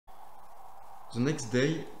The next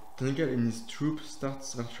day, Tungal and his troop start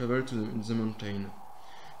their travel to the mountain.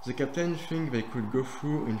 The captain thinks they could go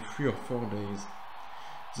through in 3 or 4 days.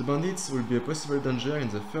 The bandits will be a possible danger in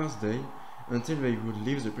the first day, until they would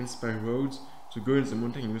leave the principal roads to go in the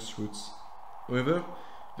mountainous routes. However,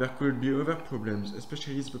 there could be other problems,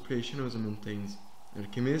 especially the population of the mountains.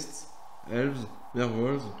 Alchemists, elves,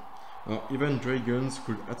 werewolves, or even dragons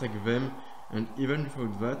could attack them, and even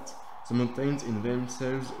without that, the mountains in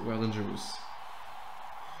themselves were dangerous.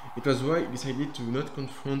 It was why he decided to not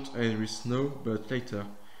confront Aedris now, but later,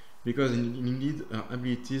 because he needed her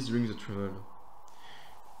abilities during the travel.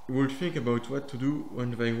 He would think about what to do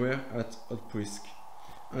when they were at Outprisk.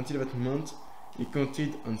 Until that moment, he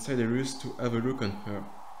counted on Aedris to have a look on her.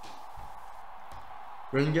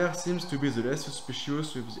 Rengar seems to be the less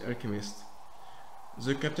suspicious with the alchemist.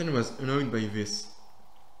 The captain was annoyed by this.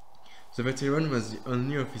 The veteran was the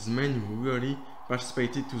only of his men who really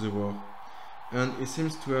participated to the war, and he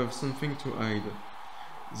seems to have something to hide.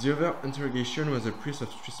 The other interrogation was the priest of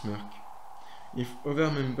Trismark. If other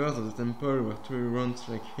members of the temple were tolerant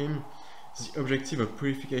like him, the objective of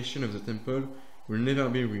purification of the temple will never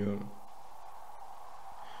be real.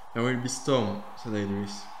 There will be storm, said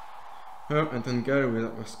Aedris. Her and Tungal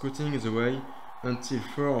were scouting the way until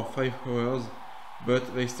 4 or 5 hours,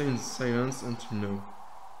 but they stayed in silence until now.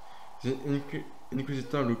 The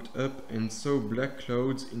Inquisitor looked up and saw black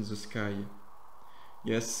clouds in the sky.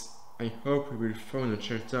 Yes, I hope we will find a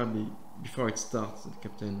shelter before it starts, said the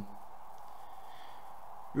captain.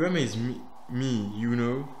 You amaze me, you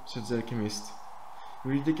know, said the alchemist.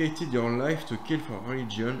 You dedicated your life to kill for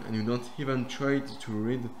religion, and you don't even try to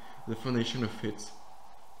read the foundation of it.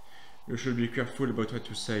 You should be careful about what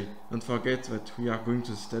you say. Don't forget that we are going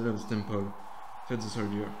to the citadel of the temple, said the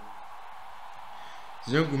soldier.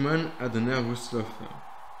 The young woman had a nervous laugh.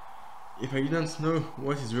 If I didn't know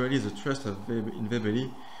what is really the trust in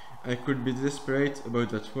Vebeli, I could be desperate about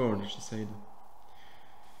that world, she said.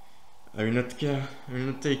 I will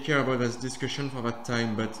not take care about this discussion for that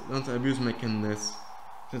time, but don't abuse my kindness,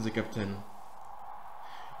 said the captain.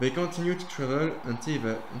 They continued to travel until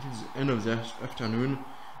the end of the afternoon,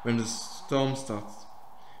 when the storm started.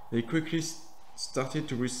 They quickly started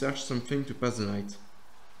to research something to pass the night.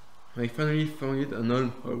 They finally found an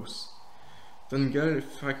old house. Tungal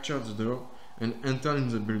fractured the door and entered in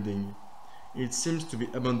the building. It seems to be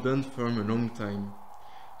abandoned for a long time.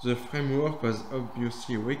 The framework was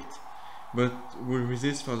obviously weak, but would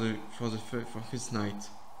resist for this night.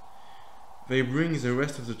 They bring the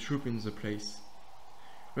rest of the troop in the place.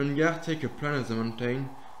 Rengar takes a plan of the mountain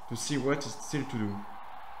to see what is still to do.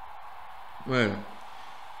 Well,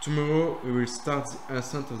 tomorrow we will start the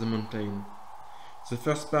ascent of the mountain. The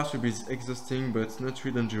first part will be exhausting but not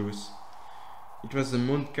really dangerous. It was the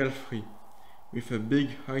Mount Calfrey, with a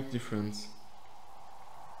big height difference.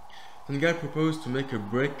 Tungal proposed to make a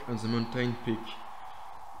break on the mountain peak,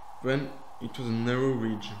 when it was a narrow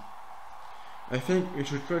ridge. I think we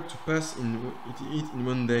should try to pass it in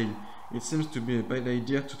one day. It seems to be a bad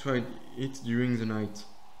idea to try it during the night.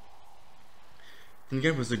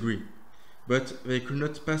 Tungal was agree, but they could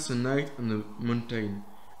not pass a night on the mountain.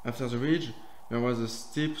 After the ridge, there was a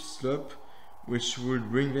steep slope which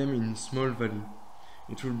would bring them in a small valley.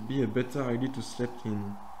 It would be a better idea to sleep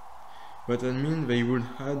in, but that means they would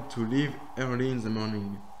have to leave early in the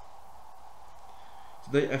morning.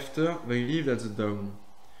 The day after, they lived at the dawn.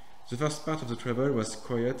 The first part of the travel was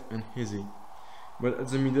quiet and easy, but at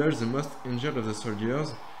the middle the most injured of the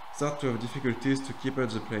soldiers started to have difficulties to keep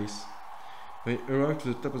up the pace. They arrived to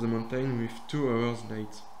the top of the mountain with 2 hours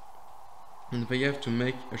late, and they have to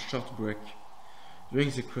make a short break.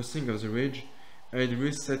 During the crossing of the ridge,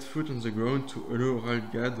 Aedris set foot on the ground to allow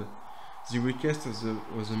Ralgad, the weakest of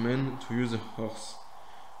the men, to use a horse.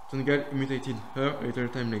 Tungal imitated her a little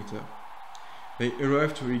time later. They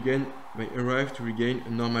arrived to regain a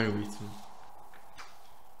normal rhythm.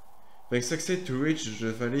 They succeeded to reach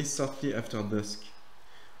the valley shortly after dusk,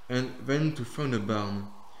 and then to find a barn,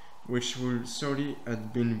 which would surely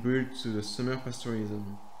have been built to the summer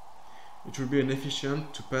pastoralism. It would be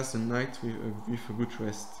inefficient to pass the night with a good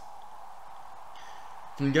rest.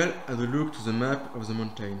 Tungal had a look to the map of the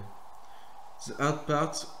mountain. The hard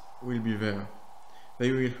part will be there.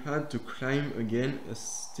 They will have to climb again a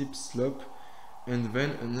steep slope and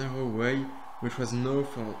then a narrow way which was known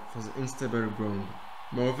for the unstable ground.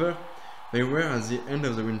 Moreover, they were at the end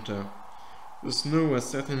of the winter. The snow was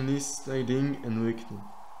certainly sliding and weakening.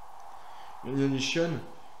 In addition,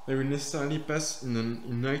 they will necessarily pass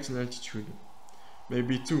in night and altitude.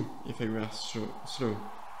 Maybe 2 if they were slow.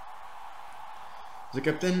 The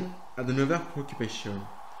captain had another preoccupation.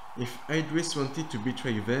 If Aedris wanted to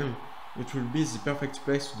betray them, it would be the perfect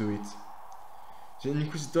place to do it. The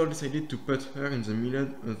Inquisitor decided to put her in the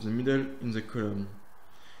middle in the column,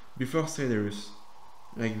 before Aedris.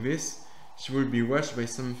 Like this, she would be watched by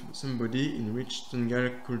somebody in which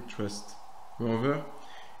Tungal could trust. Moreover,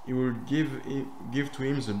 he would give to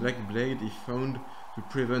him the black blade he found to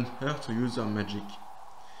prevent her to use her magic.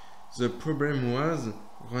 The problem was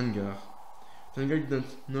Rangar. Tungal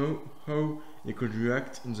didn't know how he could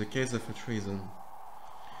react in the case of a treason.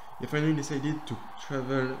 He finally decided to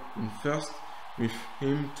travel in first with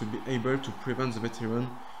him to be able to prevent the veteran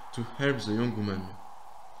to help the young woman.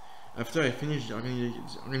 After he finished the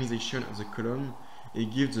organization of the column, he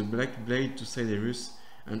gave the black blade to Aedris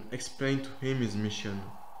and explained to him his mission.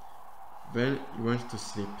 Then he went to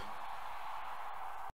sleep.